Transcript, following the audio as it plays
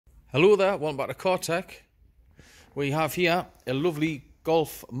Hello there, welcome back to Car-Tech. We have here a lovely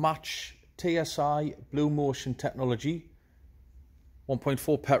Golf Match TSI Blue Motion technology,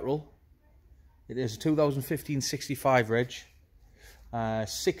 1.4 petrol. It is a 2015 65 reg,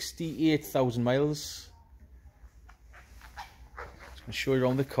 68,000 miles. Just going to show you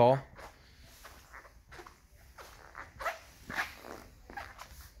around the car.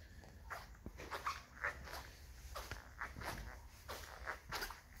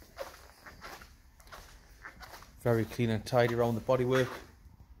 Very clean and tidy around the bodywork.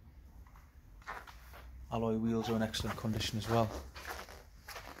 Alloy wheels are in excellent condition as well.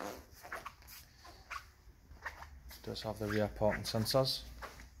 It does have the rear parking sensors.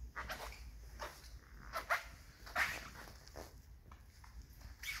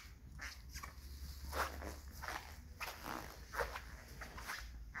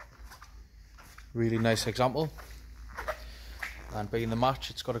 Really nice example. And being the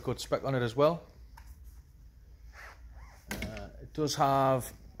Match, it's got a good spec on it as well. It does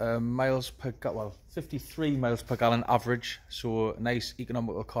have miles per gallon, well, 53 miles per gallon average, so a nice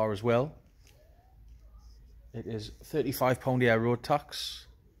economical car as well. It is £35 a year road tax.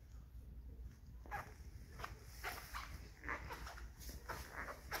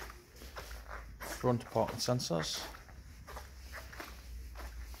 Front parking sensors.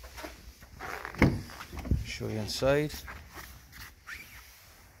 Show you inside.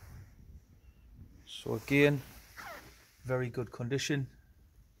 So again, very good condition.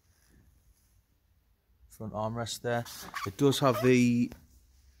 Front armrest there. It does have the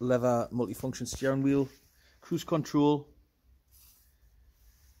leather multifunction steering wheel, cruise control.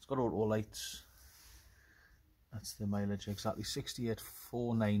 It's got auto lights. That's the mileage exactly,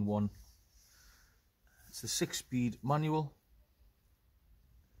 68,491. It's a 6-speed manual.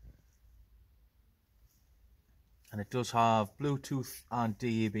 And it does have Bluetooth and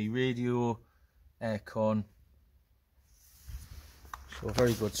DAB radio, aircon. So a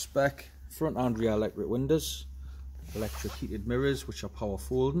very good spec. Front and rear electric windows, electric heated mirrors which are power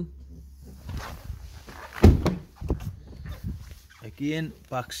folding. Again,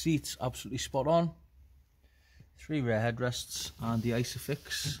 back seats absolutely spot on. 3 rear headrests and the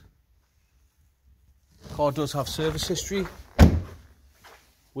Isofix. Car does have service history.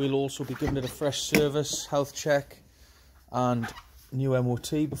 We'll also be giving it a fresh service, health check and new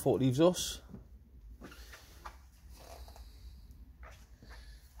MOT before it leaves us.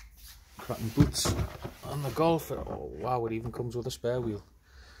 Cracking boots on the Golf. Oh wow, it even comes with a spare wheel.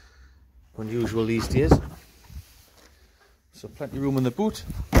 Unusual these days. So plenty of room in the boot.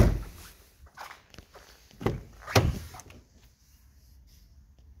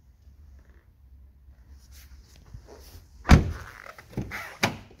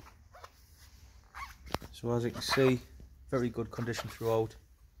 So as you can see, very good condition throughout.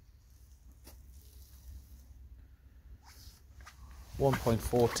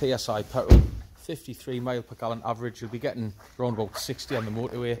 1.4 TSI petrol, 53 mile per gallon average. You'll be getting around about 60 on the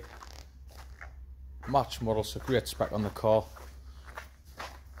motorway. Match model, so great spec on the car.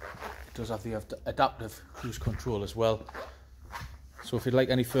 It does have the adaptive cruise control as well. So if you'd like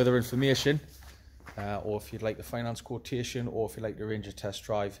any further information, or if you'd like the finance quotation, or if you'd like to arrange a test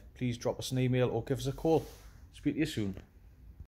drive, please drop us an email or give us a call. Speak to you soon.